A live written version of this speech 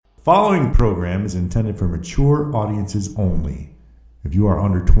Following program is intended for mature audiences only. If you are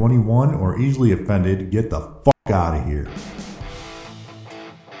under 21 or easily offended, get the fuck out of here.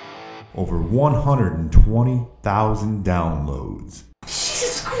 Over 120,000 downloads.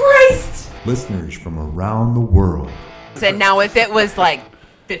 Jesus Christ! Listeners from around the world. And now if it was like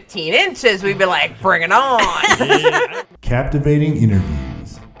 15 inches, we'd be like, bring it on. Captivating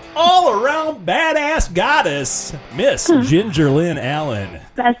interviews. All around badass goddess, Miss Ginger Lynn Allen.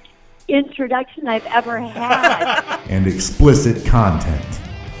 Best introduction I've ever had. And explicit content.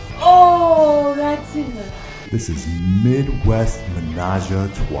 Oh, that's it. This is Midwest Menage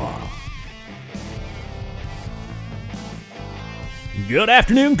a Trois. Good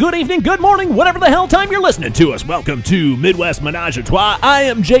afternoon, good evening, good morning, whatever the hell time you're listening to us. Welcome to Midwest Menage a Trois. I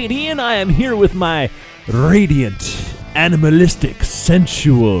am JD, and I am here with my radiant, animalistic,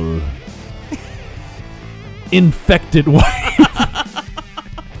 sensual, infected wife,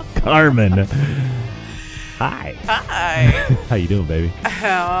 Carmen. Hi. Hi. How you doing, baby?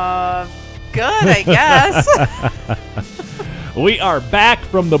 Good, I guess. We are back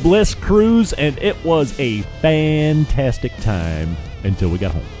from the Bliss Cruise, and it was a fantastic time until we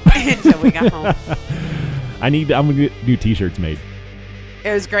got home. Until we got home. I'm gonna do t-shirts made.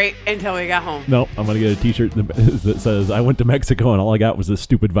 It was great until we got home. No, I'm gonna get a t-shirt that says I went to Mexico and all I got was this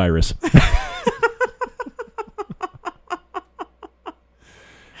stupid virus.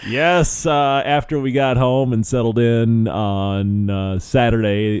 Yes, after we got home and settled in on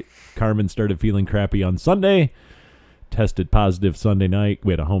Saturday, Carmen started feeling crappy on Sunday. Tested positive Sunday night.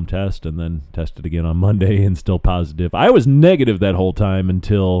 We had a home test and then tested again on Monday and still positive. I was negative that whole time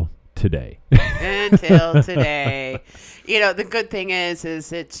until today. Until today. You know, the good thing is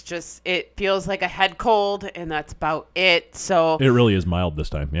it's just, it feels like a head cold and that's about it. So It really is mild this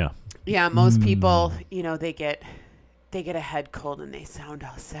time, yeah. Yeah, most people, you know, they get a head cold and they sound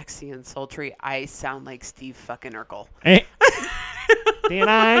all sexy and sultry. I sound like Steve fucking Urkel. Did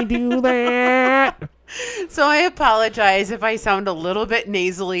I do that? So I apologize if I sound a little bit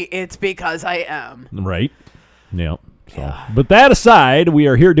nasally. It's because I am. Right. Yeah. So, but that aside, we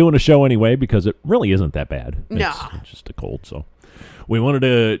are here doing a show anyway because it really isn't that bad. No. It's just a cold. So we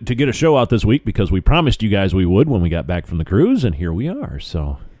wanted to get a show out this week because we promised you guys we would when we got back from the cruise, and here we are.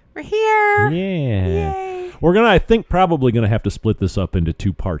 So we're here. Yeah. Yay. We're I think, probably going to have to split this up into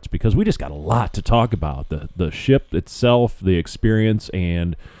two parts because we just got a lot to talk about. The ship itself, the experience,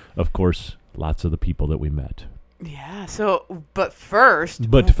 and, of course, lots of the people that we met. Yeah, so, but first,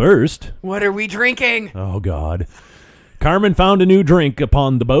 what are we drinking? Oh, God. Carmen found a new drink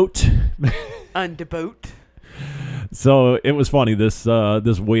upon the boat. On the boat. So it was funny. This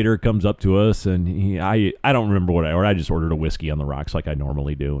waiter comes up to us, and I don't remember what I ordered. I just ordered a whiskey on the rocks like I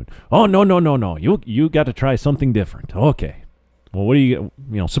normally do. And, oh, no. You got to try something different. Okay. Well, what do you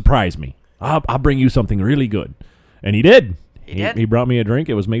surprise me. I'll bring you something really good. And he did. He brought me a drink.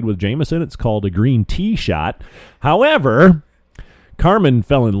 It was made with Jameson. It's called a green tea shot. However, Carmen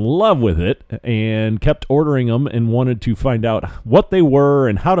fell in love with it and kept ordering them and wanted to find out what they were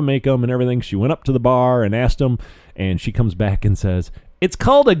and how to make them and everything. She went up to the bar and asked them, and she comes back and says, "It's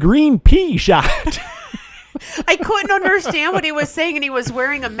called a green pea shot." I couldn't understand what he was saying, and he was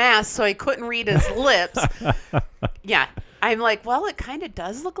wearing a mask, so I couldn't read his lips. Yeah. I'm like, well, it kind of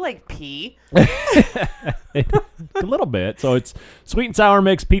does look like pea. A little bit. So it's sweet and sour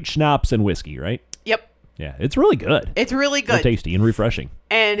mix, peach schnapps, and whiskey, right? Yep. Yeah, it's really good. It's really good. So tasty and refreshing.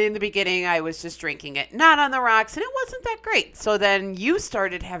 And in the beginning, I was just drinking it, not on the rocks, and it wasn't that great. So then you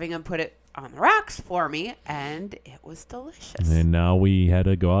started having him put it on the rocks for me, and it was delicious. And now we had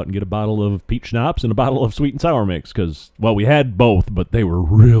to go out and get a bottle of peach schnapps and a bottle of sweet and sour mix because, well, we had both, but they were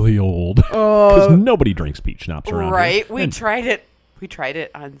really old because nobody drinks peach schnapps around right. here. We tried it. We tried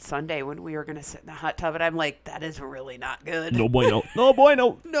it on Sunday when we were going to sit in the hot tub, and I'm like, that is really not good. No bueno. No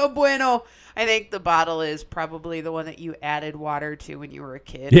bueno. No bueno. I think the bottle is probably the one that you added water to when you were a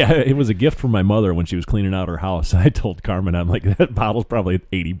kid. Yeah, it was a gift from my mother when she was cleaning out her house. I told Carmen, I'm like, that bottle's probably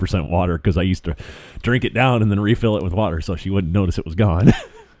 80% water because I used to drink it down and then refill it with water so she wouldn't notice it was gone.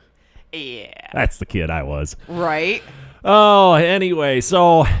 Yeah. That's the kid I was. Right. Oh, anyway,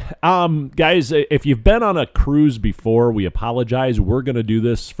 so, guys, if you've been on a cruise before, we apologize. We're going to do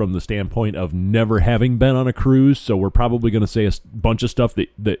this from the standpoint of never having been on a cruise, so we're probably going to say a bunch of stuff that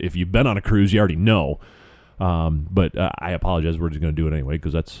if you've been on a cruise, you already know. But I apologize. We're just going to do it anyway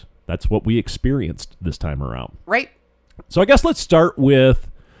because that's what we experienced this time around. Right. So I guess let's start with,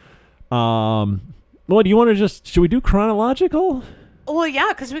 well, do you want to should we do chronological? Well, yeah,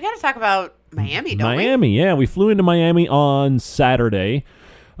 because we got to talk about Miami, don't we? Miami, yeah. We flew into Miami on Saturday.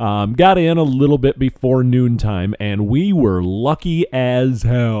 Got in a little bit before noontime, and we were lucky as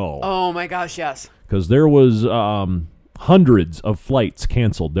hell. Oh my gosh, yes. Because there was hundreds of flights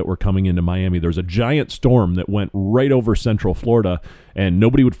canceled that were coming into Miami. There's a giant storm that went right over central Florida, and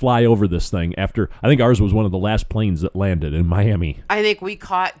nobody would fly over this thing after. I think ours was one of the last planes that landed in Miami. I think we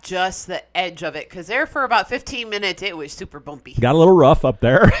caught just the edge of it because there for about 15 minutes it was super bumpy. Got a little rough up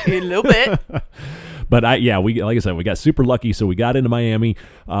there. A little bit. But we like I said, we got super lucky, so we got into Miami,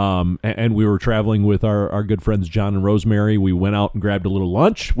 and we were traveling with our good friends John and Rosemary. We went out and grabbed a little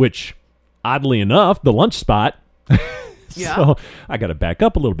lunch, which, oddly enough, the lunch spot. Yeah. So I got to back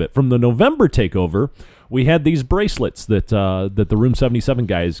up a little bit. From the November takeover, we had these bracelets that the Room 77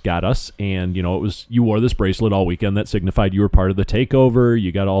 guys got us, and it was you wore this bracelet all weekend. That signified you were part of the takeover.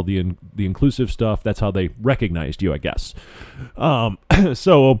 You got all the inclusive stuff. That's how they recognized you, I guess.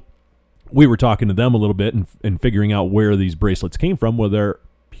 So we were talking to them a little bit and figuring out where these bracelets came from. Well, they're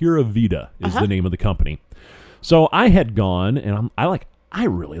Pura Vida is the name of the company. So I had gone, and I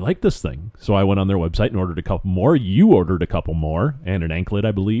really like this thing. So I went on their website and ordered a couple more. You ordered a couple more and an anklet,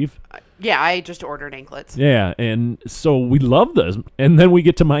 I believe. Yeah, I just ordered anklets. Yeah, and so we love this. And then we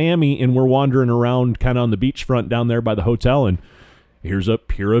get to Miami, and we're wandering around kind of on the beachfront down there by the hotel, and here's a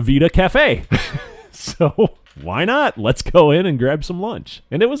Pura Vida cafe. So why not? Let's go in and grab some lunch.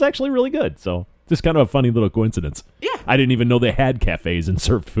 And it was actually really good. So just kind of a funny little coincidence. Yeah. I didn't even know they had cafes and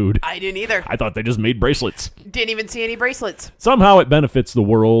served food. I didn't either. I thought they just made bracelets. Didn't even see any bracelets. Somehow it benefits the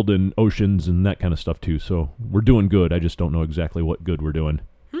world and oceans and that kind of stuff too. So we're doing good. I just don't know exactly what good we're doing.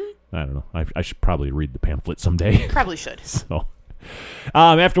 I don't know. I should probably read the pamphlet someday. Probably should. So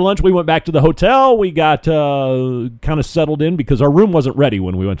after lunch, we went back to the hotel. We got kind of settled in because our room wasn't ready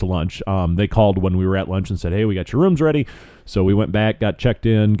when we went to lunch. They called when we were at lunch and said, hey, we got your rooms ready. So we went back, got checked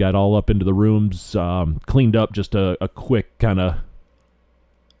in, got all up into the rooms, cleaned up, just a quick kind of,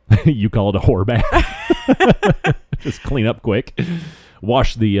 you call it a whore bath. Just clean up quick.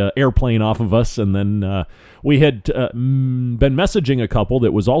 Wash the airplane off of us, and then we had been messaging a couple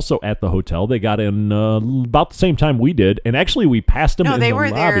that was also at the hotel. They got in about the same time we did, and actually we passed them in the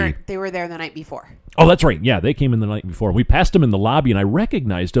lobby. They were there the night before. Oh, that's right. Yeah, they came in the night before. We passed them in the lobby, and I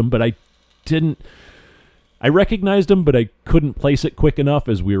recognized them, but I recognized them, but I couldn't place it quick enough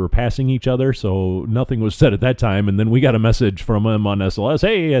as we were passing each other, so nothing was said at that time. And then we got a message from them on SLS,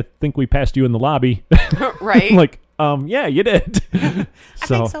 hey, I think we passed you in the lobby. Right. Like, yeah, you did. I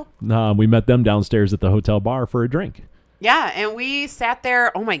think so. We met them downstairs at the hotel bar for a drink. Yeah, and we sat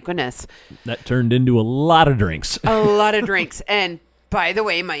there. Oh, my goodness. That turned into a lot of drinks. A lot of drinks. And by the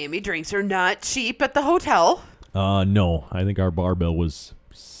way, Miami drinks are not cheap at the hotel. No. I think our bar bill was,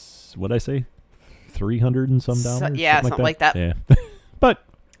 what'd I say? $300 and some dollars? Yeah, something like that. Yeah. But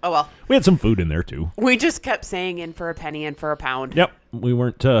oh, well. We had some food in there, too. We just kept saying in for a penny, in for a pound. Yep. We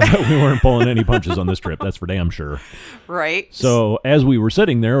weren't pulling any punches on this trip. That's for damn sure. Right. So as we were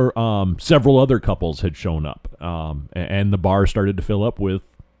sitting there, several other couples had shown up, and the bar started to fill up with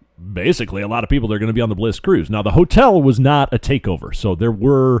basically a lot of people that are going to be on the Bliss cruise. Now, the hotel was not a takeover, so there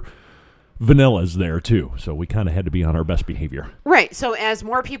were vanillas there too, so we kind of had to be on our best behavior. Right. So as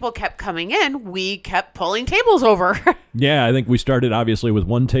more people kept coming in, we kept pulling tables over. Yeah, I think we started obviously with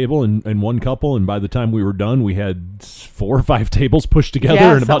one table and one couple, and by the time we were done, we had 4 or 5 tables pushed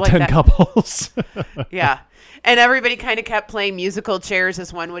together and about 10 couples. Yeah. And everybody kind of kept playing musical chairs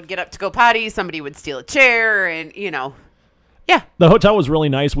as one would get up to go potty, somebody would steal a chair, and, yeah. The hotel was really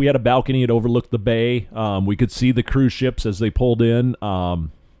nice. We had a balcony. It overlooked the bay. We could see the cruise ships as they pulled in.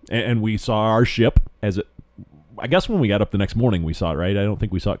 And we saw our ship as it, I guess when we got up the next morning, we saw it, right? I don't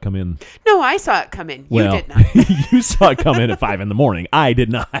think we saw it come in. No, I saw it come in. Well, you did not. You saw it come in at 5 a.m. I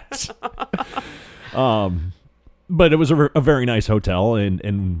did not. But it was a very nice hotel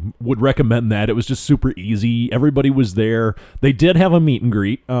and would recommend that. It was just super easy. Everybody was there. They did have a meet and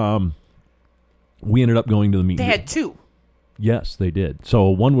greet. We ended up going to the meet and greet. They had 2. Yes, they did. So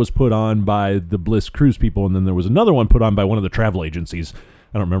one was put on by the Bliss Cruise people, and then there was another one put on by one of the travel agencies.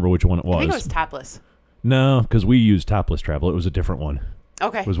 I don't remember which one it was. I think it was Topless. No, because we used Topless Travel. It was a different one.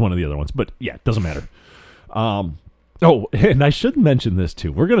 Okay. It was one of the other ones. But, yeah, it doesn't matter. Oh, and I should mention this,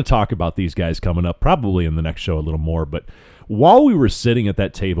 too. We're going to talk about these guys coming up probably in the next show a little more. But while we were sitting at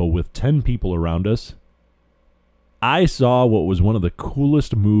that table with 10 people around us, I saw what was one of the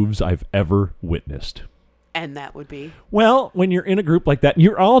coolest moves I've ever witnessed. And that would be? Well, when you're in a group like that,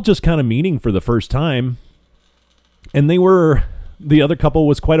 you're all just kind of meeting for the first time. And the other couple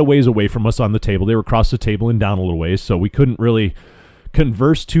was quite a ways away from us on the table. They were across the table and down a little ways, so we couldn't really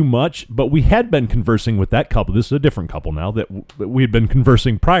converse too much. But we had been conversing with that couple. This is a different couple now that we had been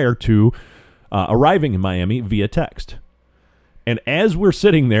conversing prior to arriving in Miami via text. And as we're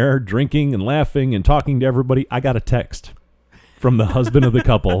sitting there drinking and laughing and talking to everybody, I got a text from the husband of the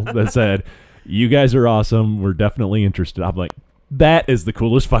couple that said, "You guys are awesome. We're definitely interested." I'm like, that is the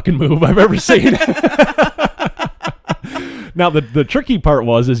coolest fucking move I've ever seen. Now, the tricky part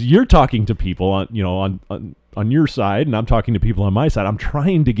is you're talking to people on your side, and I'm talking to people on my side. I'm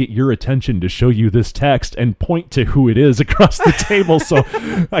trying to get your attention to show you this text and point to who it is across the table so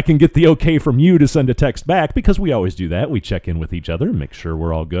I can get the okay from you to send a text back, because we always do that. We check in with each other and make sure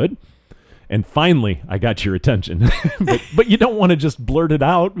we're all good. And finally, I got your attention. but you don't want to just blurt it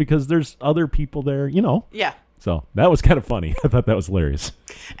out because there's other people there, Yeah. So that was kind of funny. I thought that was hilarious.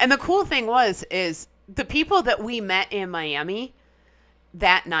 And the cool thing is the people that we met in Miami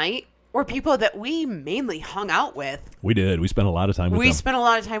that night were people that we mainly hung out with. We did. We spent a lot of time with them. We spent a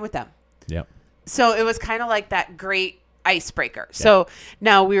lot of time with them. Yep. So it was kind of like that great icebreaker. Yeah. So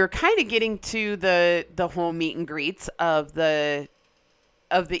now we were kind of getting to the whole meet and greets of the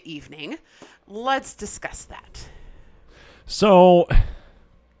evening. Let's discuss that. So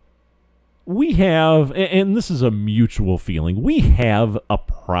we have, and this is a mutual feeling, we have a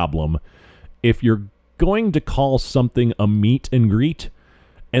problem if you're going to call something a meet and greet,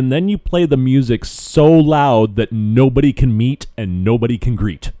 and then you play the music so loud that nobody can meet and nobody can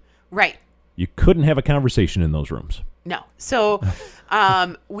greet. Right. You couldn't have a conversation in those rooms. No. So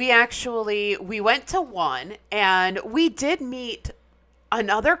we went to one, and we did meet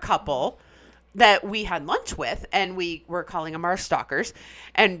another couple that we had lunch with, and we were calling them our stalkers,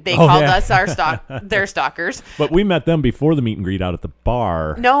 and they called us their stalkers. But we met them before the meet and greet out at the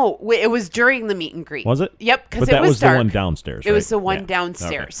bar. No, it was during the meet and greet. Was it? Yep, because it was dark. The one downstairs. It was the one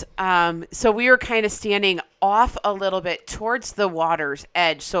downstairs. Okay. So we were kind of standing off a little bit towards the water's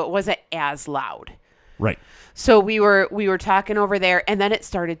edge, so it wasn't as loud. Right. So we were talking over there, and then it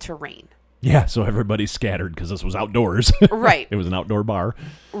started to rain. Yeah, so everybody scattered because this was outdoors. Right. It was an outdoor bar.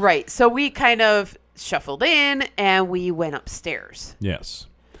 Right. So we kind of shuffled in, and we went upstairs. Yes.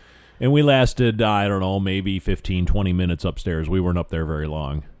 And we lasted, I don't know, maybe 15, 20 minutes upstairs. We weren't up there very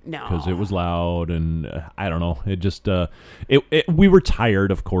long. No. Because it was loud, and I don't know. It just, we were tired,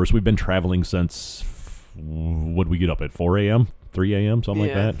 of course. We've been traveling since, what did we get up at, 4 a.m., 3 a.m., something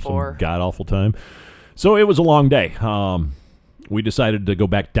like that? 4. Some god-awful time. So it was a long day. We decided to go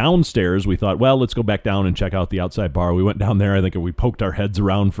back downstairs. We thought, well, let's go back down and check out the outside bar. We went down there. I think we poked our heads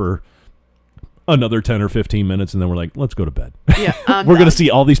around for another 10 or 15 minutes, and then we're like, let's go to bed. Yeah, we're going to see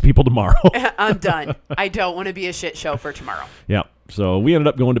all these people tomorrow. I'm done. I don't want to be a shit show for tomorrow. Yeah. So we ended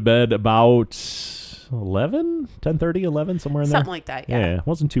up going to bed about 10:30, 11, somewhere in there. Something like that, yeah. It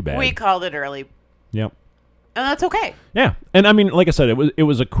wasn't too bad. We called it early. Yep. And that's okay. Yeah. And I mean, like I said, it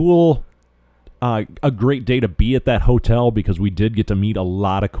was a cool... a great day to be at that hotel, because we did get to meet a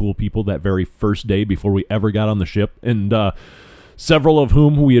lot of cool people that very first day before we ever got on the ship, and several of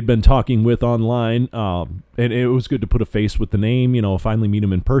whom we had been talking with online, and it was good to put a face with the name, finally meet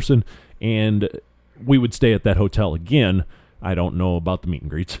them in person, and we would stay at that hotel again. I don't know about the meet and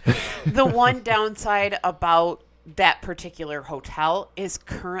greets. The one downside about that particular hotel is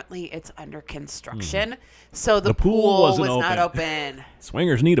currently it's under construction, so the pool was not open.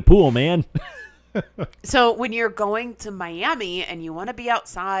 Swingers need a pool, man. So when you're going to Miami and you want to be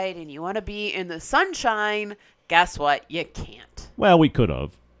outside and you want to be in the sunshine, guess what? You can't. Well, we could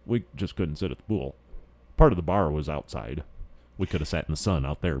have. We just couldn't sit at the pool. Part of the bar was outside. We could have sat in the sun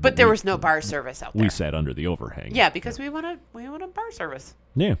out there. But there was no bar service out there. We sat under the overhang. Yeah, because we want a bar service.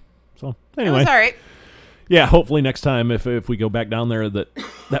 Yeah. So anyway. It was all right. Yeah, hopefully next time if we go back down there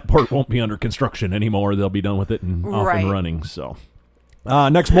that port won't be under construction anymore. They'll be done with it and off and running. So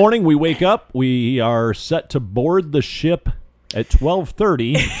next morning we wake up. We are set to board the ship at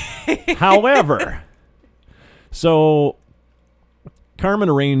 12:30. However, so Carmen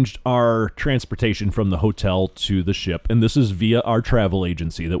arranged our transportation from the hotel to the ship, and this is via our travel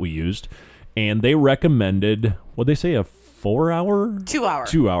agency that we used, and they recommended, what'd they say, a 4 hour? 2 hour.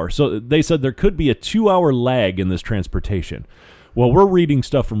 2 hours. So they said there could be a 2 hour lag in this transportation. Well, we're reading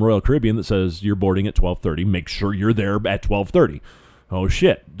stuff from Royal Caribbean that says you're boarding at 12:30. Make sure you're there at 12:30. Oh,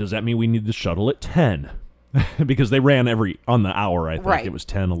 shit. Does that mean we need the shuttle at 10? Because they ran on the hour, I think. Right. It was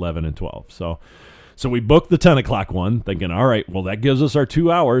 10, 11, and 12. So we booked the 10 o'clock one, thinking, all right, well, that gives us our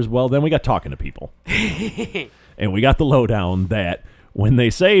 2 hours. Well, then we got talking to people. And we got the lowdown that when they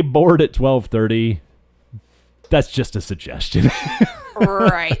say board at 12:30, that's just a suggestion.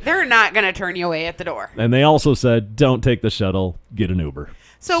 Right. They're not going to turn you away at the door. And they also said, don't take the shuttle, get an Uber.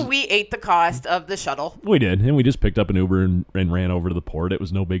 So we ate the cost of the shuttle. We did, and we just picked up an Uber and ran over to the port. It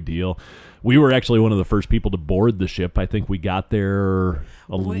was no big deal. We were actually one of the first people to board the ship. I think we got there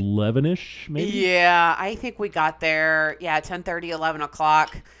 11-ish, maybe? Yeah, I think we got there, 10:30, 11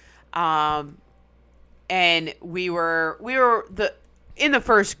 o'clock. And we were in the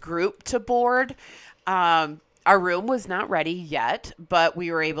first group to board. Our room was not ready yet, but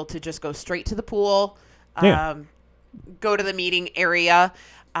we were able to just go straight to the pool, go to the meeting area.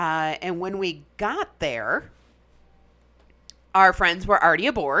 And when we got there, our friends were already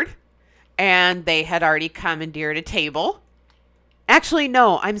aboard, and they had already commandeered a table. Actually,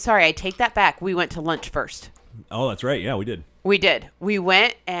 no, I'm sorry. I take that back. We went to lunch first. Oh, that's right. Yeah, we did. We did. We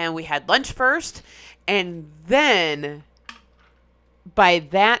went and we had lunch first, and then by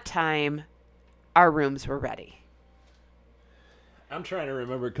that time, our rooms were ready. I'm trying to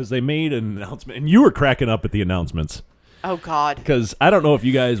remember because they made an announcement, and you were cracking up at the announcements. Oh, God. Because I don't know if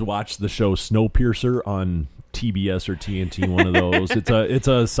you guys watched the show Snowpiercer on TBS or TNT, one of those. It's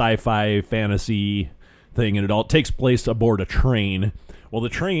a sci-fi fantasy thing, and it all takes place aboard a train. Well, the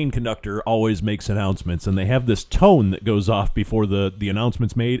train conductor always makes announcements, and they have this tone that goes off before the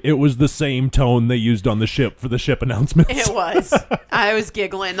announcement's made. It was the same tone they used on the ship for the ship announcements. It was. I was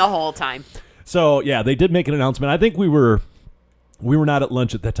giggling the whole time. So, yeah, they did make an announcement. I think we were not at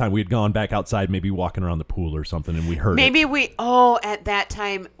lunch at that time. We had gone back outside, maybe walking around the pool or something, and we heard it. At that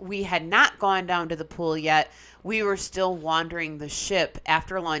time, we had not gone down to the pool yet. We were still wandering the ship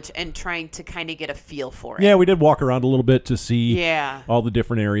after lunch and trying to kind of get a feel for it. Yeah, we did walk around a little bit to see Yeah. all the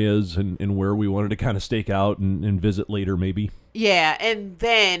different areas and where we wanted to kind of stake out and visit later, maybe. Yeah, and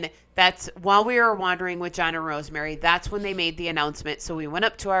then that's while we were wandering with John and Rosemary, that's when they made the announcement. So we went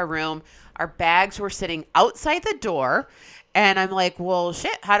up to our room. Our bags were sitting outside the door. And I'm like, well,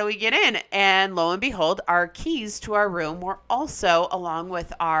 shit, how do we get in? And lo and behold, our keys to our room were also along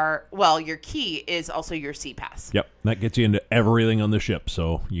with your key is also your SeaPass. Yep, that gets you into everything on the ship,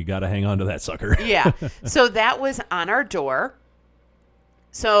 so you got to hang on to that sucker. Yeah, so that was on our door.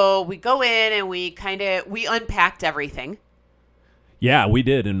 So we go in and we unpacked everything. Yeah, we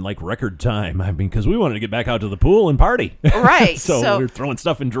did in like record time. I mean, because we wanted to get back out to the pool and party. Right. so we were throwing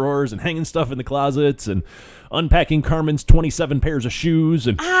stuff in drawers and hanging stuff in the closets and unpacking Carmen's 27 pairs of shoes.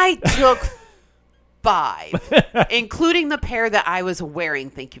 And I took 5, including the pair that I was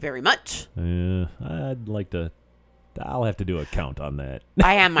wearing. Thank you very much. I'll have to do a count on that.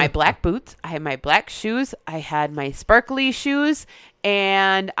 I had my black boots. I had my black shoes. I had my sparkly shoes.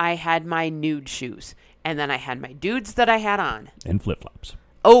 And I had my nude shoes. And then I had my dudes that I had on. And flip-flops.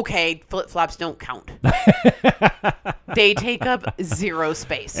 Okay, flip-flops don't count. They take up 0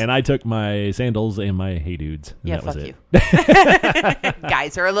 space. And I took my sandals and my Hey Dudes. And that fuck was you. it.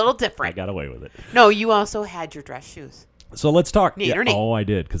 Guys are a little I different. got away with it. No, you also had your dress shoes. So let's talk. Neater. Oh, I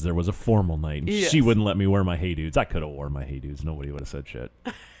did, because there was a formal night. And Yes. She wouldn't let me wear my Hey Dudes. I could have worn my Hey Dudes. Nobody would have said shit.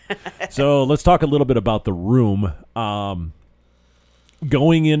 So let's talk a little bit about the room.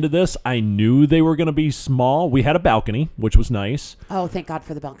 Going into this, I knew they were going to be small. We had a balcony, which was nice. Oh, thank God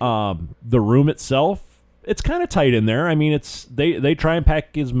for the balcony. The room itself, it's kind of tight in there. I mean, they try and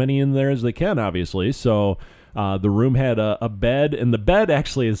pack as many in there as they can, obviously. So the room had a bed, and the bed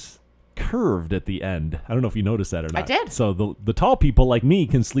actually is curved at the end. I don't know if you noticed that or not. I did. So the tall people like me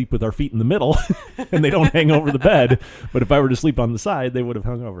can sleep with our feet in the middle, and they don't hang over the bed. But if I were to sleep on the side, they would have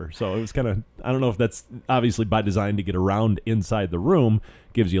hung over. So it was kind of, I don't know if that's obviously by design to get around inside the room,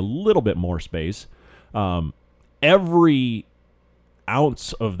 gives you a little bit more space. Every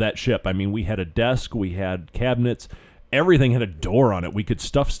ounce of that ship, I mean, we had a desk, we had cabinets, everything had a door on it. We could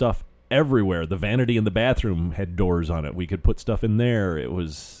stuff stuff everywhere. The vanity in the bathroom had doors on it. We could put stuff in there. It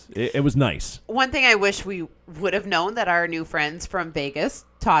was nice. One thing I wish we would have known that our new friends from Vegas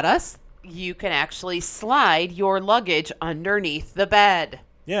taught us, you can actually slide your luggage underneath the bed.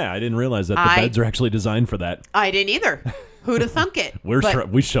 Yeah, I didn't realize that the beds are actually designed for that. I didn't either. Who'd have thunk it?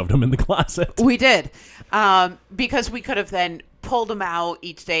 We shoved them in the closet. We did. Because we could have then pulled them out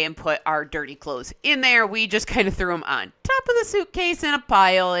each day and put our dirty clothes in there. We just kind of threw them on top of the suitcase in a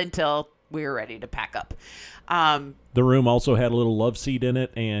pile until we were ready to pack up. The room also had a little love seat in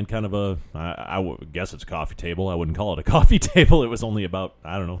it and kind of I would guess it's a coffee table. I wouldn't call it a coffee table. It was only about,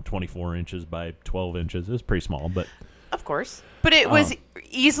 24 inches by 12 inches. It was pretty small, but... Of course. But it was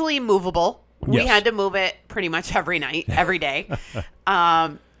easily movable. We Yes. had to move it pretty much every night, every day,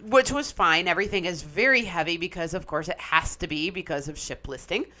 which was fine. Everything is very heavy because, of course, it has to be because of ship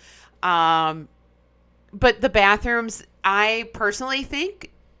listing. But the bathrooms, I personally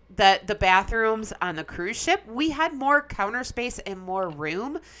think that the bathrooms on the cruise ship, we had more counter space and more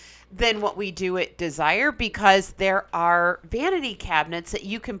room. than what we do at Desire, because there are vanity cabinets that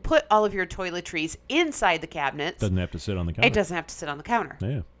you can put all of your toiletries inside the cabinets. Doesn't have to sit on the counter. It doesn't have to sit on the counter.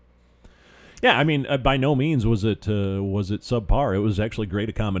 Yeah. Yeah, I mean, by no means was it subpar. It was actually great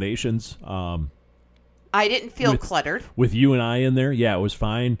accommodations. I didn't feel cluttered. With you and I in there, yeah, it was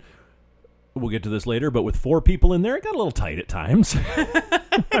fine. We'll get to this later, but with 4 people in there, it got a little tight at times.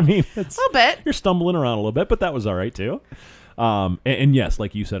 I mean, it's, a little bit. You're stumbling around a little bit, but that was all right, too. And yes,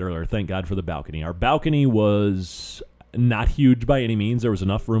 like you said earlier, thank God for the balcony. Our balcony was not huge by any means. There was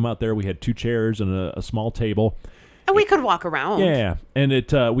enough room out there. We had 2 chairs and a small table. And we could walk around. Yeah, and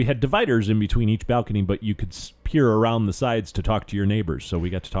we had dividers in between each balcony, but you could peer around the sides to talk to your neighbors. So we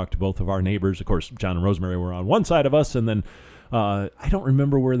got to talk to both of our neighbors. Of course, John and Rosemary were on one side of us, and then I don't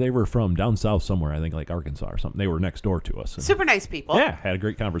remember where they were from, down south somewhere, I think like Arkansas or something. They were next door to us. Super nice people. Yeah, had a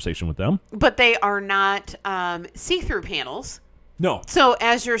great conversation with them. But they are not see-through panels. No. So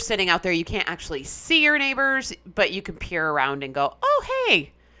as you're sitting out there, you can't actually see your neighbors, but you can peer around and go, oh,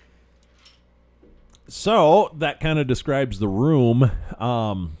 hey. So that kind of describes the room.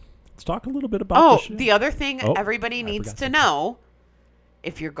 Let's talk a little bit about the other thing everybody needs to know,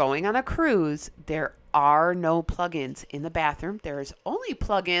 if you're going on a cruise, there are no plug-ins in the bathroom. There's only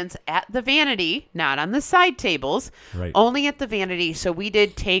plug-ins at the vanity, not on the side tables, right. Only at the vanity. So we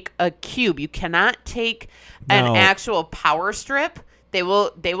did take a cube. You cannot take an actual power strip. They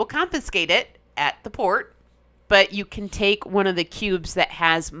will confiscate it at the port. But you can take one of the cubes that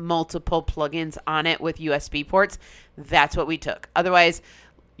has multiple plugins on it with USB ports. That's what we took. Otherwise,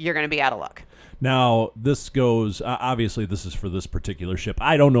 you're going to be out of luck. Now, this goes, obviously, this is for this particular ship.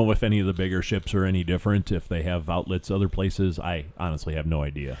 I don't know if any of the bigger ships are any different, if they have outlets other places. I honestly have no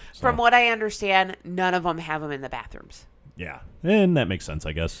idea. So. From what I understand, none of them have them in the bathrooms. Yeah, and that makes sense,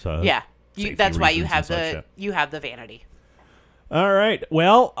 I guess. Yeah, that's why you have the vanity. All right.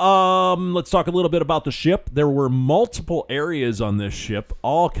 Well, let's talk a little bit about the ship. There were multiple areas on this ship,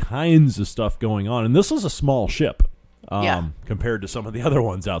 all kinds of stuff going on. And this is a small ship compared to some of the other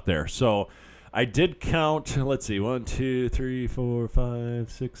ones out there. So I did count, let's see, 1, 2, 3, 4, 5,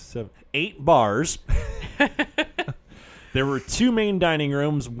 6, 7, 8 bars. There were 2 main dining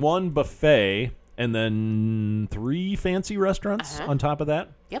rooms, 1 buffet, and then 3 fancy restaurants on top of that.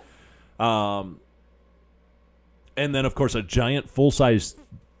 Yep. And then, of course, a giant full-size,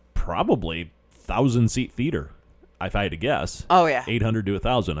 probably 1,000-seat theater, if I had to guess. Oh, yeah. 800 to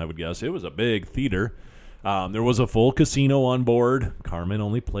 1,000, I would guess. It was a big theater. There was a full casino on board. Carmen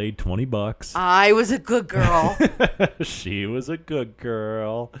only played $20. I was a good girl. She was a good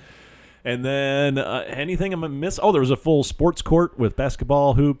girl. And then anything I'm going to miss? Oh, there was a full sports court with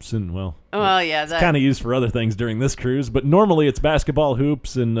basketball hoops and, it's kind of used for other things during this cruise. But normally it's basketball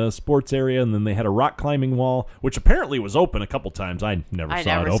hoops and a sports area, and then they had a rock climbing wall, which apparently was open a couple times. I never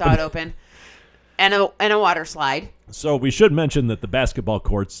saw it open. And a water slide. So we should mention that the basketball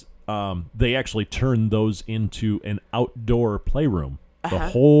courts, they actually turned those into an outdoor playroom. The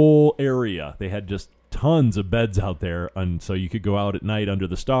whole area. They had just tons of beds out there, and so you could go out at night under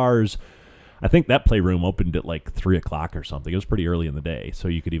the stars. I think that playroom opened at like 3 o'clock or something. It was pretty early in the day, so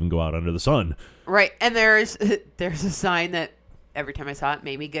you could even go out under the sun. Right, and there's a sign that every time I saw it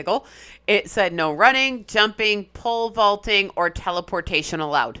made me giggle. It said no running, jumping, pole vaulting, or teleportation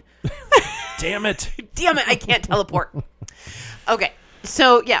allowed. Damn it, I can't teleport. Okay,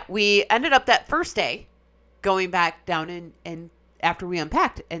 so yeah, we ended up that first day going back down and after we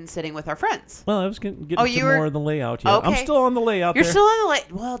unpacked and sitting with our friends. Well, I was getting to more of the layout. Yeah. Okay. I'm still on the layout. You're still on the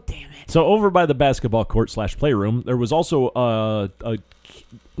layout. Well, damn it. So over by the basketball court / playroom, there was also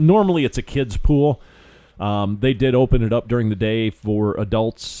normally it's a kids pool. They did open it up during the day for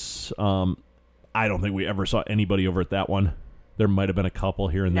adults. I don't think we ever saw anybody over at that one. There might have been a couple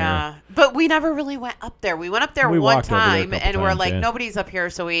here and there. But we never really went up there. We went up there one time, and we're like, nobody's up here,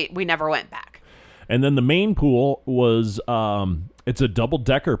 so we never went back. And then the main pool was, it's a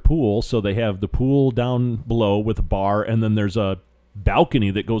double-decker pool, so they have the pool down below with a bar, and then there's a balcony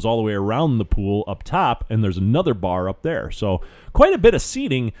that goes all the way around the pool up top, and there's another bar up there. So quite a bit of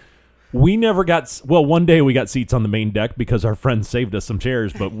seating. We never got, one day we got seats on the main deck because our friends saved us some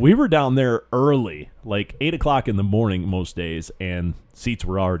chairs, but we were down there early, like 8 o'clock in the morning most days, and seats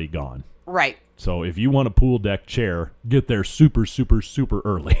were already gone. Right. So if you want a pool deck chair, get there super, super, super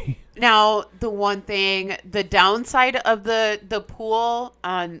early. Now, the one thing, the downside of the pool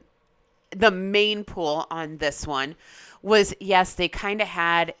on the main pool on this one was, yes, they kind of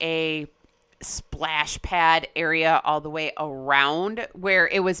had a splash pad area all the way around where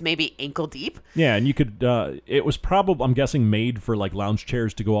it was maybe ankle deep. Yeah, and you could, it was probably, I'm guessing, made for like lounge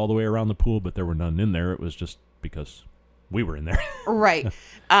chairs to go all the way around the pool, but there were none in there. It was just because We were in there. Right.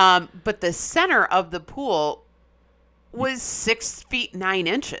 But the center of the pool was 6 feet 9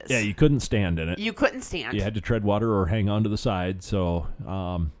 inches. Yeah, you couldn't stand in it. You couldn't stand. You had to tread water or hang on to the side. So,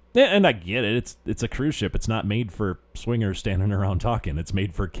 yeah, and I get it. It's a cruise ship. It's not made for swingers standing around talking. It's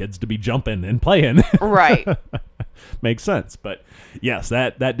made for kids to be jumping and playing. Right. Makes sense. But yes,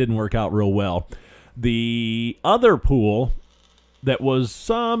 that didn't work out real well. The other pool that was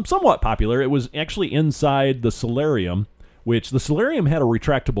somewhat popular, it was actually inside the solarium, which the solarium had a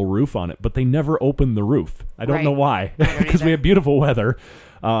retractable roof on it, but they never opened the roof. I don't know why, because we had beautiful weather.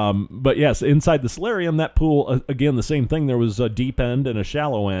 But yes, inside the solarium, that pool, again, the same thing. There was a deep end and a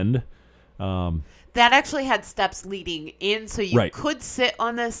shallow end. That actually had steps leading in, so you could sit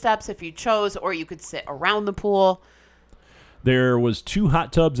on the steps if you chose, or you could sit around the pool. There was 2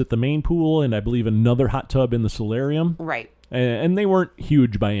 hot tubs at the main pool, and I believe another hot tub in the solarium. Right. And they weren't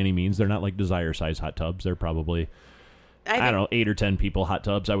huge by any means. They're not like Desire-size hot tubs. They're probably, I don't know, 8 or 10 people hot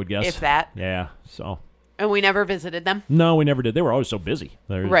tubs, I would guess. If that. Yeah, so. And we never visited them? No, we never did. They were always so busy.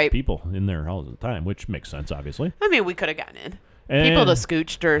 There's right. people in there all the time, which makes sense, obviously. I mean, we could have gotten in. And people just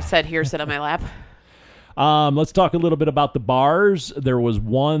scooched or said, here, sit on my lap. Let's talk a little bit about the bars. There was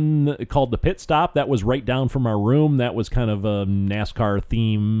one called the Pit Stop. That was right down from our room. That was kind of a NASCAR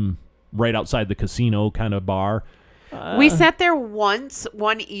theme, right outside the casino kind of bar. We sat there once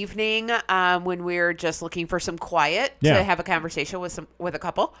one evening when we were just looking for some quiet to have a conversation with a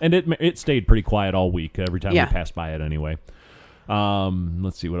couple. And it stayed pretty quiet all week, every time we passed by it anyway.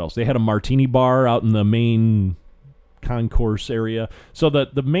 Let's see what else. They had a martini bar out in the main concourse area. So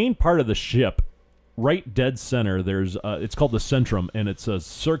the main part of the ship, right dead center, there's it's called the Centrum, and it's a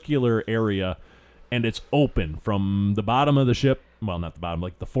circular area, and it's open from the bottom of the ship, well, not the bottom,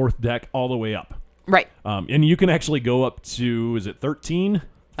 like the 4th deck all the way up. Right. And you can actually go up to, is it 13?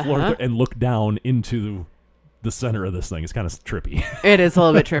 Floor and look down into the center of this thing. It's kind of trippy. It is a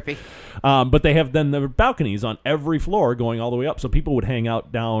little bit trippy. But they have then the balconies on every floor going all the way up. So people would hang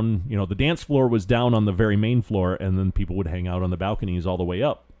out down, the dance floor was down on the very main floor, and then people would hang out on the balconies all the way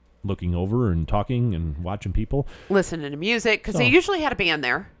up, looking over and talking and watching people. Listening to music, because they usually had a band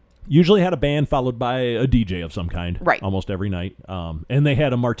there. Usually had a band followed by a DJ of some kind. Right. Almost every night. And they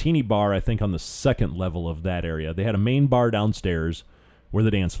had a martini bar, I think, on the 2nd level of that area. They had a main bar downstairs where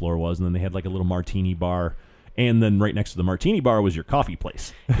the dance floor was, and then they had like a little martini bar. And then right next to the martini bar was your coffee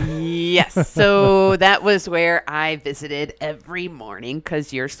place. Yes. So that was where I visited every morning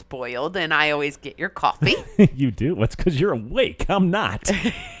because you're spoiled and I always get your coffee. You do? That's because you're awake. I'm not.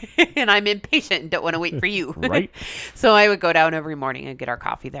 And I'm impatient and don't want to wait for you. Right. So I would go down every morning and get our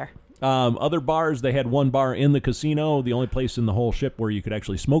coffee there. Other bars, they had one bar in the casino, the only place in the whole ship where you could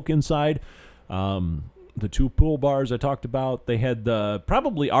actually smoke inside. The 2 pool bars I talked about, they had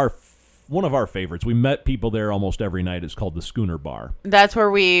probably one of our favorites. We met people there almost every night. It's called the Schooner Bar. That's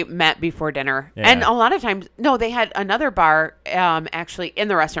where we met before dinner. Yeah. And a lot of times, no, they had another bar actually in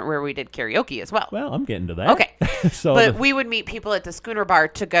the restaurant where we did karaoke as well. Well, I'm getting to that. Okay. But we would meet people at the Schooner Bar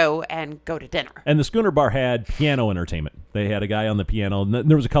to go to dinner. And the Schooner Bar had piano entertainment. They had a guy on the piano. And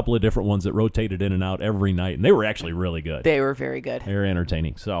there was a couple of different ones that rotated in and out every night. And they were actually really good. They were very good. They were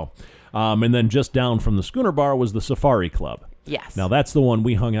entertaining. So, and then just down from the Schooner Bar was the Safari Club. Yes. Now, that's the one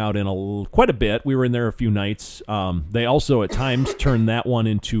we hung out in quite a bit. We were in there a few nights. They also, at times, turned that one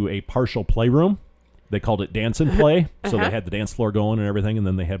into a partial playroom. They called it Dance and Play. So they had the dance floor going and everything, and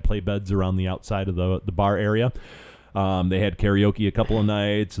then they had play beds around the outside of the bar area. They had karaoke a couple of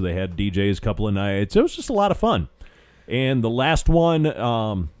nights. They had DJs a couple of nights. It was just a lot of fun. And the last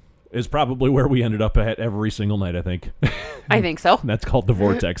one is probably where we ended up at every single night, I think. I think so. That's called the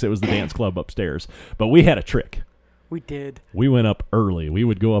Vortex. It was the dance club upstairs. But we had a trick. We did. We went up early. We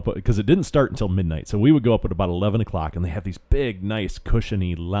would go up, because it didn't start until midnight. So we would go up at about 11 o'clock, and they have these big, nice,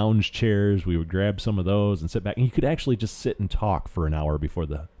 cushiony lounge chairs. We would grab some of those and sit back. And you could actually just sit and talk for an hour before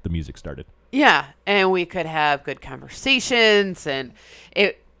the music started. Yeah, and we could have good conversations. And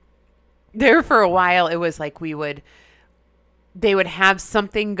there for a while, it was like they would have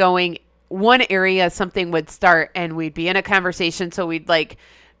something going. One area, something would start, and we'd be in a conversation. So we'd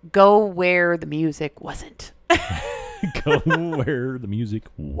go where the music wasn't. Go where the music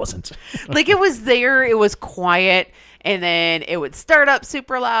wasn't. It was there, it was quiet, and then it would start up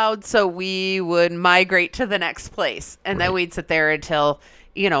super loud, so we would migrate to the next place. And then we'd sit there until,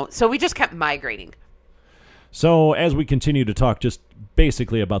 so we just kept migrating. So as we continue to talk just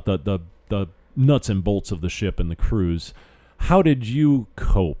basically about the nuts and bolts of the ship and the cruise, how did you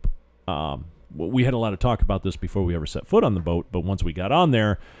cope? We had a lot of talk about this before we ever set foot on the boat, but once we got on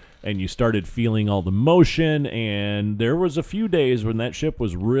there, and you started feeling all the motion, and there was a few days when that ship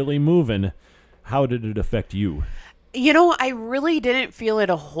was really moving. How did it affect you? I really didn't feel it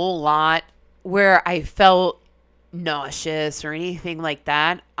a whole lot where I felt nauseous or anything like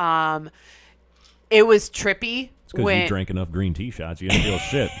that. It was trippy. It's because you drank enough green tea shots. You didn't feel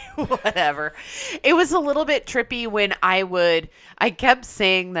shit. Whatever. It was a little bit trippy when I kept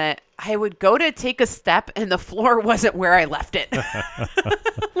saying that I would go to take a step and the floor wasn't where I left it.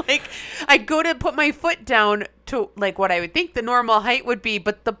 Like, I'd go to put my foot down to like what I would think the normal height would be,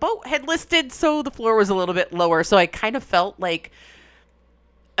 but the boat had listed so the floor was a little bit lower. So I kind of felt like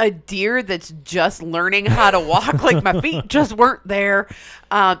a deer that's just learning how to walk. Like, my feet just weren't there.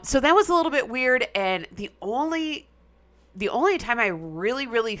 So that was a little bit weird. And the only time I really,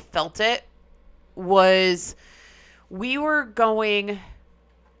 really felt it was we were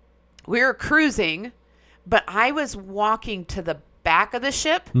cruising, but I was walking to the back of the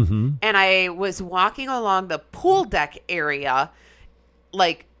ship, and I was walking along the pool deck area,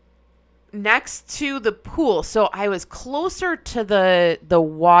 like next to the pool. So I was closer to the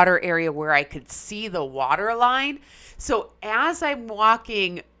water area where I could see the water line. So as I'm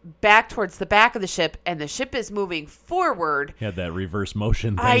walking back towards the back of the ship and the ship is moving forward, You had that reverse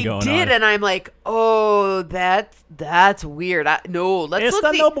motion thing going on. I did, and I'm like, oh, that's weird. Let's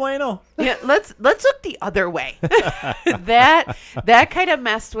look no bueno. yeah, let's look the other way. that kind of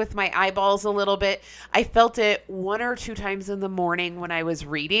messed with my eyeballs a little bit. I felt it 1 or 2 times in the morning when I was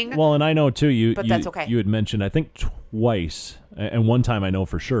reading. Well, and I know too. But that's okay. You had mentioned, I think twice, and one time I know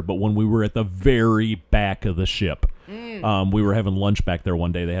for sure. But when we were at the very back of the ship, we were having lunch back there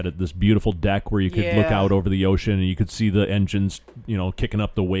one day. They had this beautiful deck where you could look out over the ocean and you could see the engines, kicking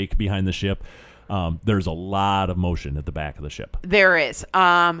up the wake behind the ship. There's a lot of motion at the back of the ship. There is.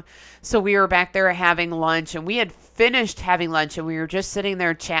 So we were back there having lunch, and we had finished having lunch, and we were just sitting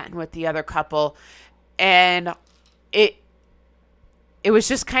there chatting with the other couple, and it was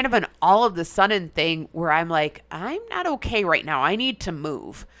just kind of an all of the sudden thing where I'm like, I'm not okay right now. I need to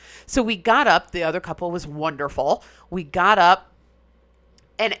move. So we got up. The other couple was wonderful. We got up,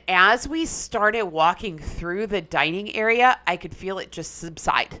 and as we started walking through the dining area, I could feel it just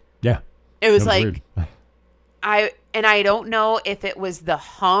subside. Yeah. It was That was like, weird. I don't know if it was the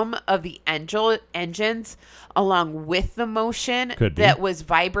hum of the engines along with the motion Could be. that was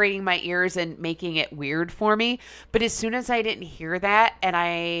vibrating my ears and making it weird for me. But as soon as I didn't hear that, then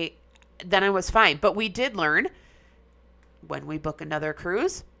I was fine. But we did learn, when we book another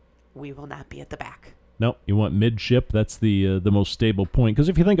cruise, we will not be at the back. No, you want midship. That's the most stable point. Because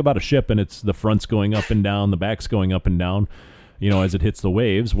if you think about a ship and it's the front's going up and down, the back's going up and down, as it hits the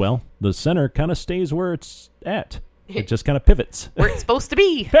waves, well, the center kind of stays where it's at. It just kind of pivots. Where it's supposed to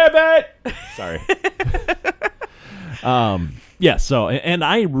be. Pivot! Sorry. Yeah, so, and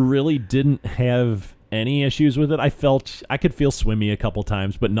I really didn't have any issues with it. I could feel swimmy a couple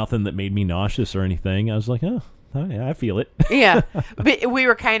times, but nothing that made me nauseous or anything. I was like, oh, yeah, I feel it. Yeah. But we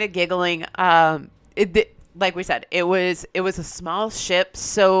were kind of giggling. Like we said, it was a small ship,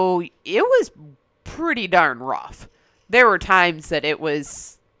 so it was pretty darn rough. There were times that it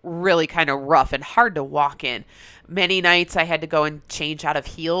was really kind of rough and hard to walk in. Many nights I had to go and change out of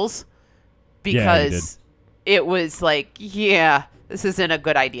heels because it was like, this isn't a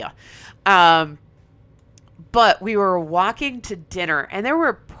good idea. But we were walking to dinner, and there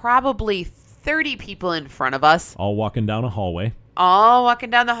were probably 30 people in front of us. All walking down a hallway. All walking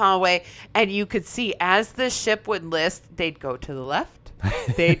down the hallway, and you could see as the ship would list, they'd go to the left,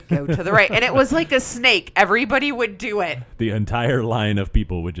 they'd go to the right, and it was like a snake. Everybody would do it. The entire line of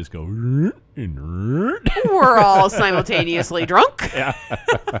people would just go. We're all simultaneously drunk. Yeah.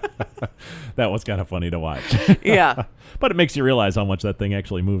 That was kind of funny to watch. Yeah. But it makes you realize how much that thing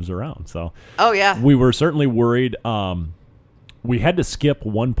actually moves around. So. Oh, yeah. We were certainly worried. We had to skip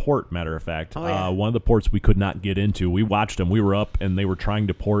one port, matter of fact. Oh, yeah. One of the ports we could not get into. We watched them. We were up, and they were trying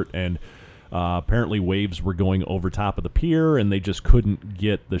to port, and apparently waves were going over top of the pier, and they just couldn't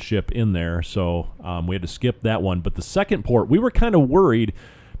get the ship in there. So we had to skip that one. But the second port, we were kind of worried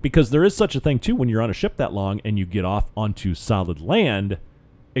because there is such a thing, too, when you're on a ship that long and you get off onto solid land,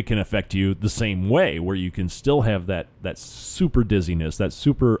 it can affect you the same way, where you can still have that super dizziness, that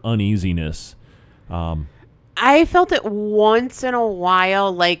super uneasiness. I felt it once in a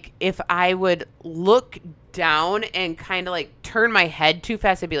while, like if I would look down and kind of like turn my head too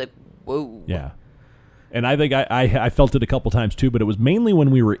fast, I'd be like, whoa. Yeah. And I think I felt it a couple times too, but it was mainly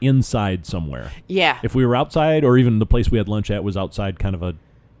when we were inside somewhere. Yeah. If we were outside, or even the place we had lunch at was outside, kind of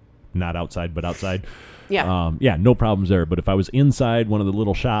not outside, but outside. Yeah. No problems there. But if I was inside one of the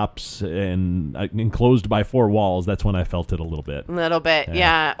little shops and enclosed by 4 walls, that's when I felt it a little bit. A little bit,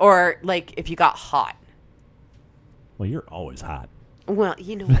 yeah. Or like if you got hot. Well, you're always hot. Well,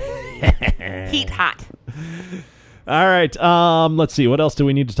 you know what I mean. Heat hot. All right. Let's see. What else do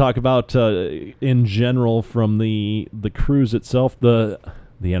we need to talk about in general from the cruise itself? The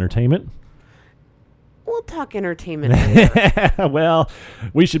entertainment. We'll talk entertainment later. Well,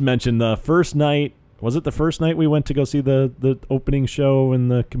 we should mention the first night. Was it the first night we went to go see the opening show and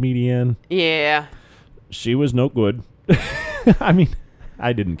the comedian? Yeah. She was no good. I mean,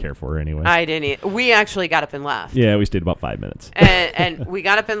 I didn't care for her anyway. I didn't. We actually got up and left. Yeah, we stayed about 5 minutes. and we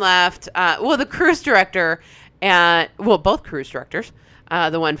got up and left. The cruise director both cruise directors,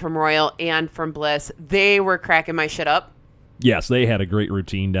 the one from Royal and from Bliss, they were cracking my shit up. Yes, they had a great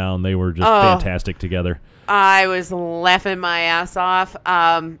routine down. They were just fantastic together. I was laughing my ass off.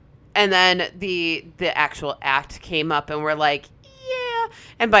 And then the actual act came up and we're like, yeah.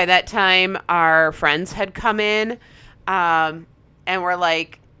 And by that time, our friends had come in. And we're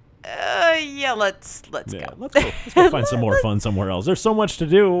like, yeah, let's go. Let's go find some more fun somewhere else. There's so much to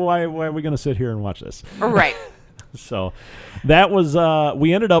do. Why are we going to sit here and watch this? Right. So that was,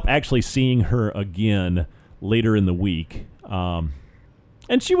 we ended up actually seeing her again later in the week.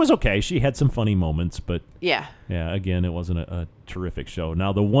 And she was okay. She had some funny moments, but yeah, again, it wasn't a terrific show.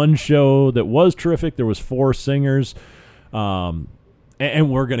 Now, the one show that was terrific, there was 4 singers, and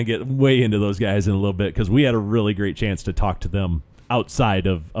we're going to get way into those guys in a little bit because we had a really great chance to talk to them outside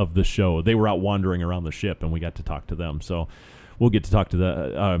of the show. They were out wandering around the ship, and we got to talk to them. So we'll get to talk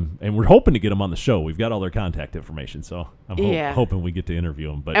to and we're hoping to get them on the show. We've got all their contact information, so I'm hoping we get to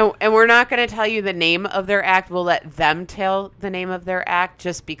interview them. But and we're not going to tell you the name of their act. We'll let them tell the name of their act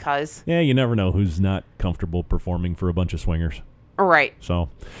just because. Yeah, you never know who's not comfortable performing for a bunch of swingers. Right. So,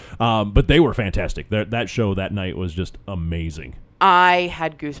 but they were fantastic. That show that night was just amazing. I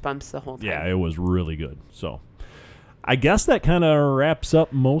had goosebumps the whole time. Yeah, it was really good. So I guess that kind of wraps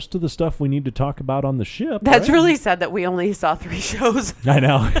up most of the stuff we need to talk about on the ship. That's right? really sad that we only saw 3 shows. I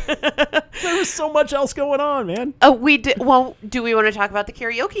know. There was so much else going on, man. We did. Well, do we want to talk about the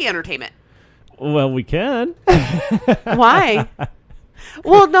karaoke entertainment? Well, we can. Why?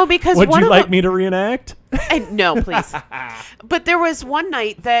 Well, no, because would you like me to reenact? No, please. But there was one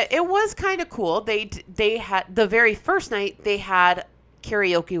night that it was kind of cool. They had the very first night they had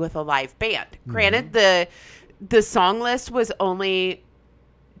karaoke with a live band. Granted, the song list was only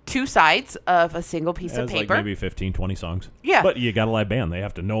 2 sides of a single piece of paper. Like maybe 15, 20 songs. Yeah. But you got a live band. They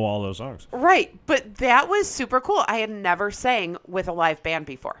have to know all those songs. Right. But that was super cool. I had never sang with a live band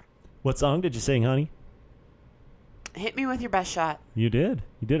before. What song did you sing, honey? Hit me with your best shot. You did.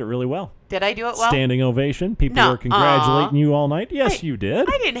 You did it really well. Did I do it well? Standing ovation. People were congratulating you all night. Yes, you did.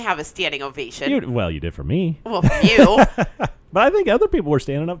 I didn't have a standing ovation. You did for me. Well, for you. But I think other people were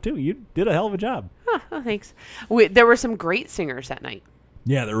standing up, too. You did a hell of a job. Oh, thanks. There were some great singers that night.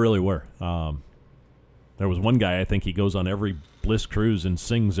 Yeah, there really were. There was one guy, I think he goes on every Bliss cruise and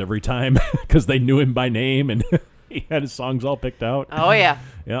sings every time because they knew him by name and he had his songs all picked out. Oh, yeah.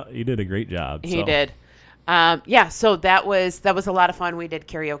 Yeah, he did a great job. He did. So that was a lot of fun. We did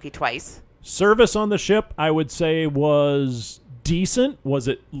karaoke twice. Service on the ship, I would say, was decent. Was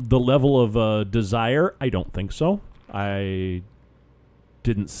it the level of Desire? I don't think so. I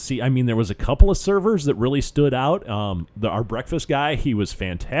didn't see. I mean, there was a couple of servers that really stood out. Our breakfast guy, he was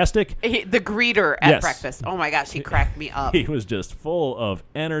fantastic. The greeter at breakfast. Oh my gosh, he cracked me up. He was just full of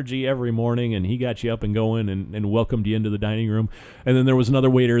energy every morning, and he got you up and going and welcomed you into the dining room. And then there was another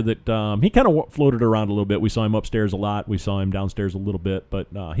waiter that he kind of floated around a little bit. We saw him upstairs a lot. We saw him downstairs a little bit, but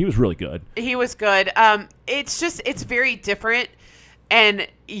he was really good. He was good. It's very different, and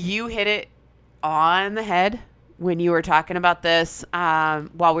you hit it on the head when you were talking about this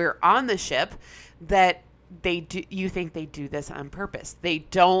while we were on the ship, that you think they do this on purpose. They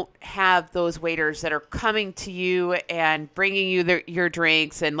don't have those waiters that are coming to you and bringing you your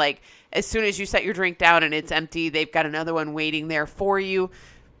drinks, and like as soon as you set your drink down and it's empty, they've got another one waiting there for you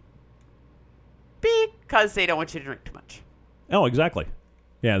because they don't want you to drink too much. Oh, exactly.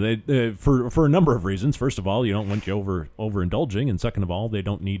 Yeah, they for a number of reasons. First of all, you don't want you overindulging, and second of all, they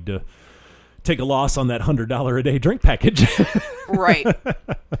don't need to take a loss on that $100 a day drink package. Right.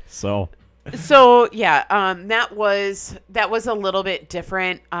 So yeah, that was a little bit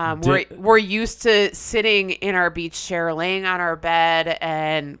different. We're used to sitting in our beach chair, laying on our bed,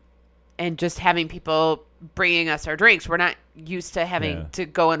 and just having people bringing us our drinks. We're not used to having to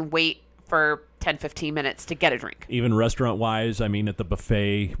go and wait for 10, 15 minutes to get a drink. Even restaurant-wise, I mean, at the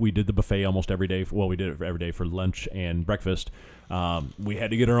buffet, we did the buffet almost every day. Well, we did it every day for lunch and breakfast. We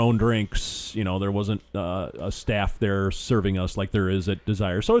had to get our own drinks. You know, there wasn't a staff there serving us like there is at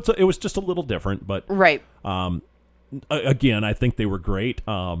Desire. So it was just a little different. But right. Again, I think they were great.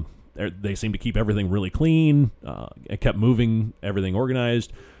 They seemed to keep everything really clean. It kept moving, everything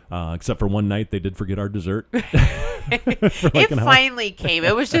organized. Except for one night, they did forget our dessert. It finally came.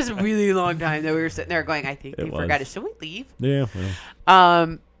 It was just a really long time that we were sitting there going, I think they forgot it. Should we leave? Yeah.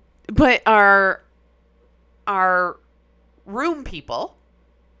 Well. But our room people,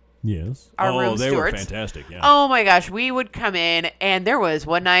 Yes. our room they stewards. were fantastic. Yeah. Oh my gosh, we would come in, and there was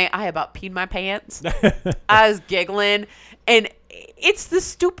one night I about peed my pants. I was giggling, and it's the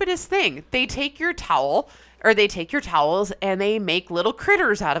stupidest thing. They take your towels, and they make little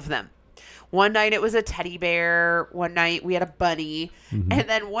critters out of them. One night it was a teddy bear. One night we had a bunny. Mm-hmm. And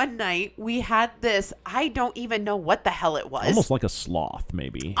then one night we had this, I don't even know what the hell it was. Almost like a sloth,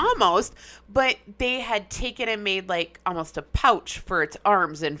 maybe. Almost. But they had taken and made like almost a pouch for its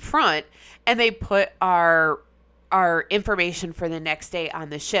arms in front. And they put our information for the next day on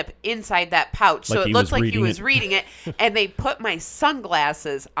the ship inside that pouch. Like so it he looked was like he reading was it. reading it. And they put my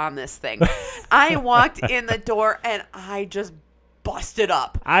sunglasses on this thing. I walked in the door and I just busted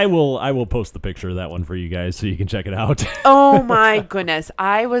up. I will post the picture of that one for you guys so you can check it out. Oh my goodness.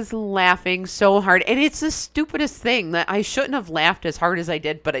 I was laughing so hard. And it's the stupidest thing that I shouldn't have laughed as hard as I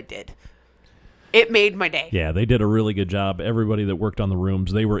did, but I did. It made my day. Yeah, they did a really good job. Everybody that worked on the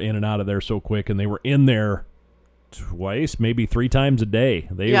rooms, they were in and out of there so quick, and they were in there twice, maybe 3 times a day.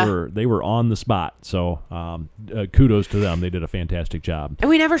 They were on the spot. So kudos to them. They did a fantastic job. And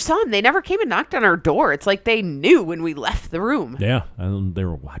we never saw them. They never came and knocked on our door. It's like they knew when we left the room. Yeah, and they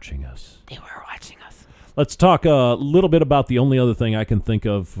were watching us. They were watching us. Let's talk a little bit about the only other thing I can think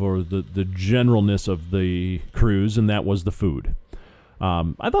of for the generalness of the cruise, and that was the food.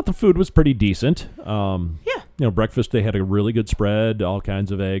 I thought the food was pretty decent. Yeah. Breakfast, they had a really good spread, all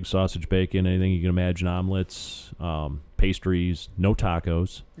kinds of eggs, sausage, bacon, anything you can imagine, omelets, pastries, no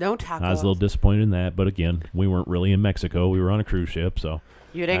tacos. No tacos. I was a little disappointed in that, but again, we weren't really in Mexico. We were on a cruise ship, so.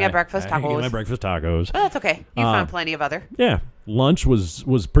 You didn't get breakfast I didn't tacos. get my breakfast tacos. But that's okay. You found plenty of other. Yeah. Lunch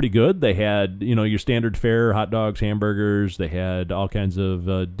was pretty good. They had, your standard fare, hot dogs, hamburgers. They had all kinds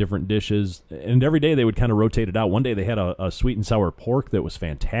of different dishes. And every day they would kind of rotate it out. One day they had a sweet and sour pork that was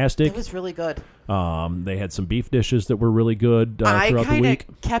fantastic. It was really good. They had some beef dishes that were really good throughout the I week. kind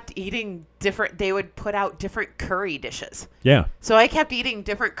of kept eating different. They would put out different curry dishes. Yeah. So I kept eating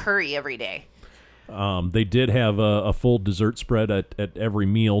different curry every day. They did have a full dessert spread at every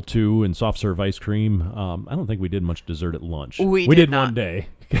meal, too, and soft serve ice cream. I don't think we did much dessert at lunch. We did not. one day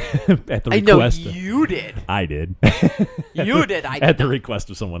at the I know request. you did. I did. You did. I did At the not. request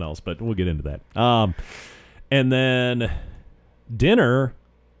of someone else, but we'll get into that. And then dinner,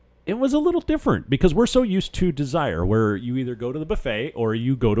 it was a little different because we're so used to Desire, where you either go to the buffet or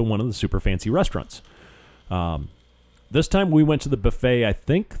you go to one of the super fancy restaurants. This time we went to the buffet, I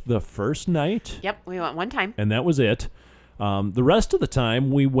think, the first night. Yep, we went one time. And that was it. The rest of the time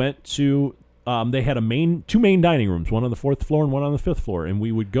we went to, they had two main dining rooms, one on the 4th floor and one on the 5th floor. And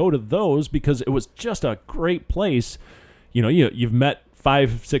we would go to those because it was just a great place. You've met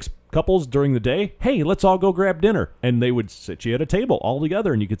 5-6 couples during the day. Hey, let's all go grab dinner. And they would sit you at a table all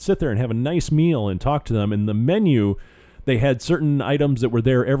together and you could sit there and have a nice meal and talk to them. And the menu, they had certain items that were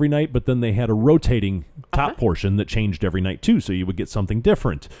there every night, but then they had a rotating top portion that changed every night too. So you would get something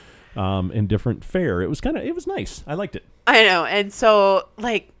different and different fare. It was nice. I liked it. I know. And so,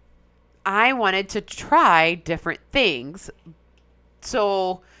 I wanted to try different things.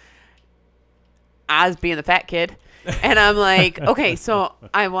 So, I was being the fat kid. And I'm like, okay, so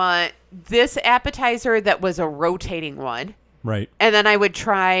I want this appetizer that was a rotating one. Right. And then I would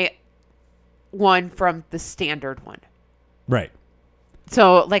try one from the standard one. Right.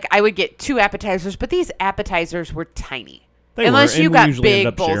 So, I would get 2 appetizers, but these appetizers were tiny. Unless and you we got usually big end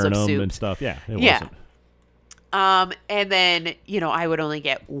up bowls sharing of them soup. and stuff. Yeah. It Yeah. wasn't. And then, I would only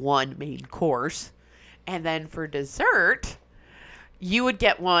get one main course. And then for dessert, you would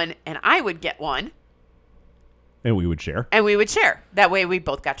get one and I would get one. And we would share. And we would share. That way we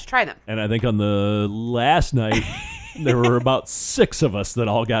both got to try them. And I think on the last night, there were about 6 of us that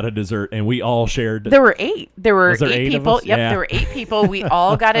all got a dessert, and we all shared. There were 8. There were Was there 8 8 of people. us? Yep, Yeah. there were 8 people. We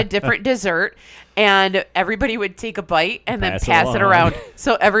all got a different dessert, and everybody would take a bite and then Pass it pass it along. around.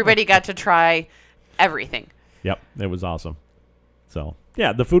 So everybody got to try everything. Yep, it was awesome. So,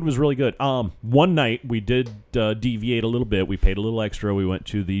 yeah, the food was really good. One night, we did deviate a little bit. We paid a little extra. We went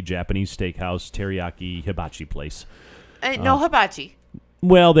to the Japanese steakhouse teriyaki hibachi place. No hibachi.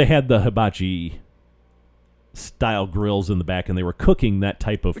 Well, they had the hibachi style grills in the back, and they were cooking that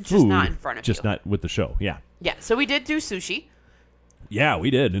type of food. Just not in front of Just you. not with the show, yeah. Yeah, so we did do sushi. Yeah, we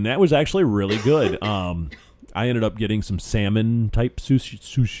did, and that was actually really good. I ended up getting some salmon type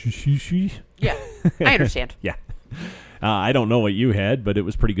sushi. Yeah, I understand. Yeah. I don't know what you had, but it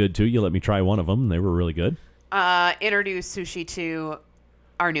was pretty good too. You let me try one of them. They were really good. Introduced sushi to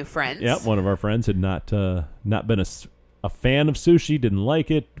our new friends. Yeah, one of our friends had not been a fan of sushi, didn't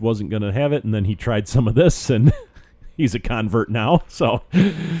like it, wasn't going to have it, and then he tried some of this, and he's a convert now. So,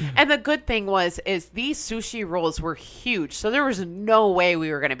 and the good thing is these sushi rolls were huge, so there was no way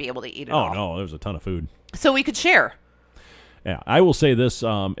we were going to be able to eat it all. Oh no, there was a ton of food. So we could share. Yeah, I will say this,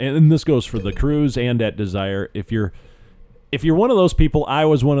 and this goes for the cruise and at Desire. If you're one of those people, I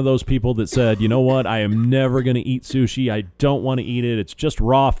was one of those people that said, you know what, I am never going to eat sushi. I don't want to eat it. It's just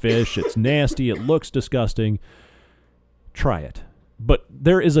raw fish. It's nasty. It looks disgusting. Try it. But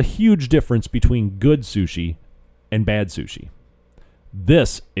there is a huge difference between good sushi and bad sushi.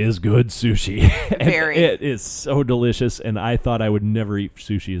 This is good sushi. Very. It is so delicious, and I thought I would never eat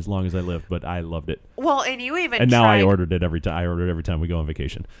sushi as long as I lived, but I loved it. Well, and you even and now tried, I ordered it every time. I order it every time we go on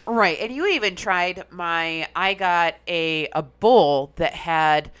vacation. Right, and you even tried I got a bowl that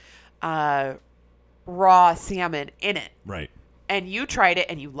had raw salmon in it. Right. And you tried it,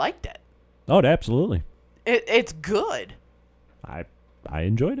 and you liked it. Oh, absolutely. It's good. I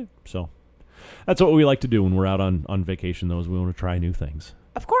enjoyed it, so that's what we like to do when we're out on vacation, though, is we want to try new things.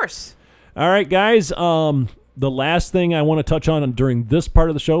 Of course. All right, guys. The last thing I want to touch on during this part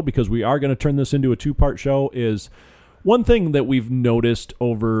of the show, because we are going to turn this into a two-part show, is one thing that we've noticed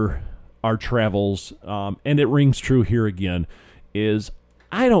over our travels, and it rings true here again, is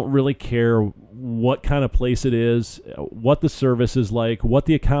I don't really care what kind of place it is, what the service is like, what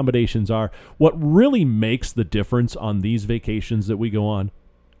the accommodations are. What really makes the difference on these vacations that we go on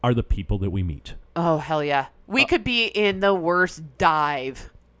are the people that we meet. Oh, hell yeah. We could be in the worst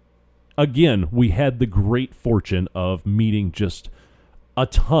dive. Again, we had the great fortune of meeting just a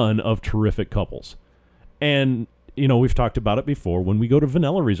ton of terrific couples. And, you know, we've talked about it before. When we go to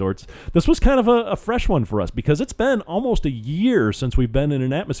vanilla resorts, this was kind of a fresh one for us because it's been almost a year since we've been in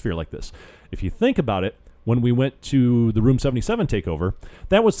an atmosphere like this. If you think about it, when we went to the Room 77 takeover,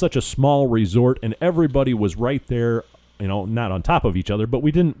 that was such a small resort and everybody was right there, you know, not on top of each other, but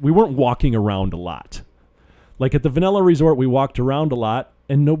we weren't walking around a lot. Like at the vanilla resort, we walked around a lot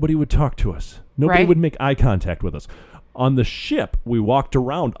and nobody would talk to us. Nobody would make eye contact with us. On the ship, we walked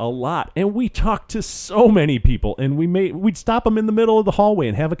around a lot, and we talked to so many people, and we'd stop them in the middle of the hallway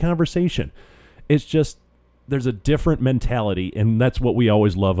and have a conversation. It's just, there's a different mentality, and that's what we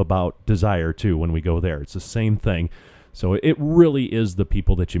always love about Desire, too, when we go there. It's the same thing. So it really is the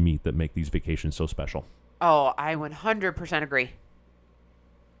people that you meet that make these vacations so special. Oh, I 100% agree.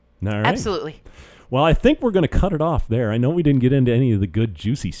 All right. Absolutely. Well, I think we're going to cut it off there. I know we didn't get into any of the good,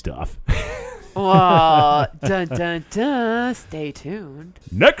 juicy stuff. Well, dun, dun, dun. Stay tuned.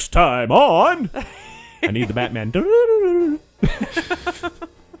 Next time on... I need the Batman.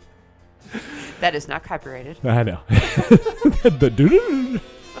 That is not copyrighted. I know.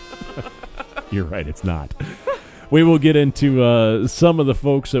 You're right, it's not. We will get into some of the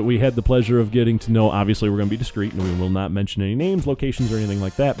folks that we had the pleasure of getting to know. Obviously, we're going to be discreet, and we will not mention any names, locations, or anything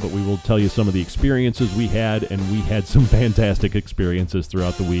like that, but we will tell you some of the experiences we had, and we had some fantastic experiences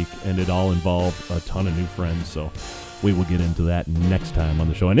throughout the week, and it all involved a ton of new friends, so we will get into that next time on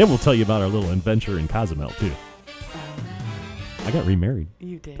the show. And then we'll tell you about our little adventure in Cozumel, too. I got remarried.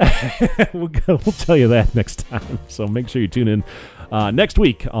 You did. We'll tell you that next time, so make sure you tune in. Next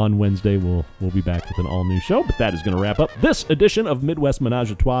week on Wednesday, we'll be back with an all-new show, but that is going to wrap up this edition of Midwest Menage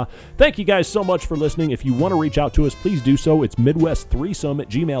a Trois. Thank you guys so much for listening. If you want to reach out to us, please do so. It's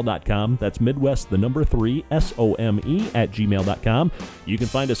midwest3some@gmail.com. That's Midwest, the number 3, SOME @gmail.com. You can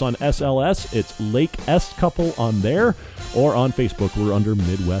find us on SLS. It's Lake S Couple on there, or on Facebook. We're under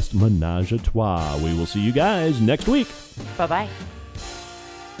Midwest Menage a Trois. We will see you guys next week. Bye-bye.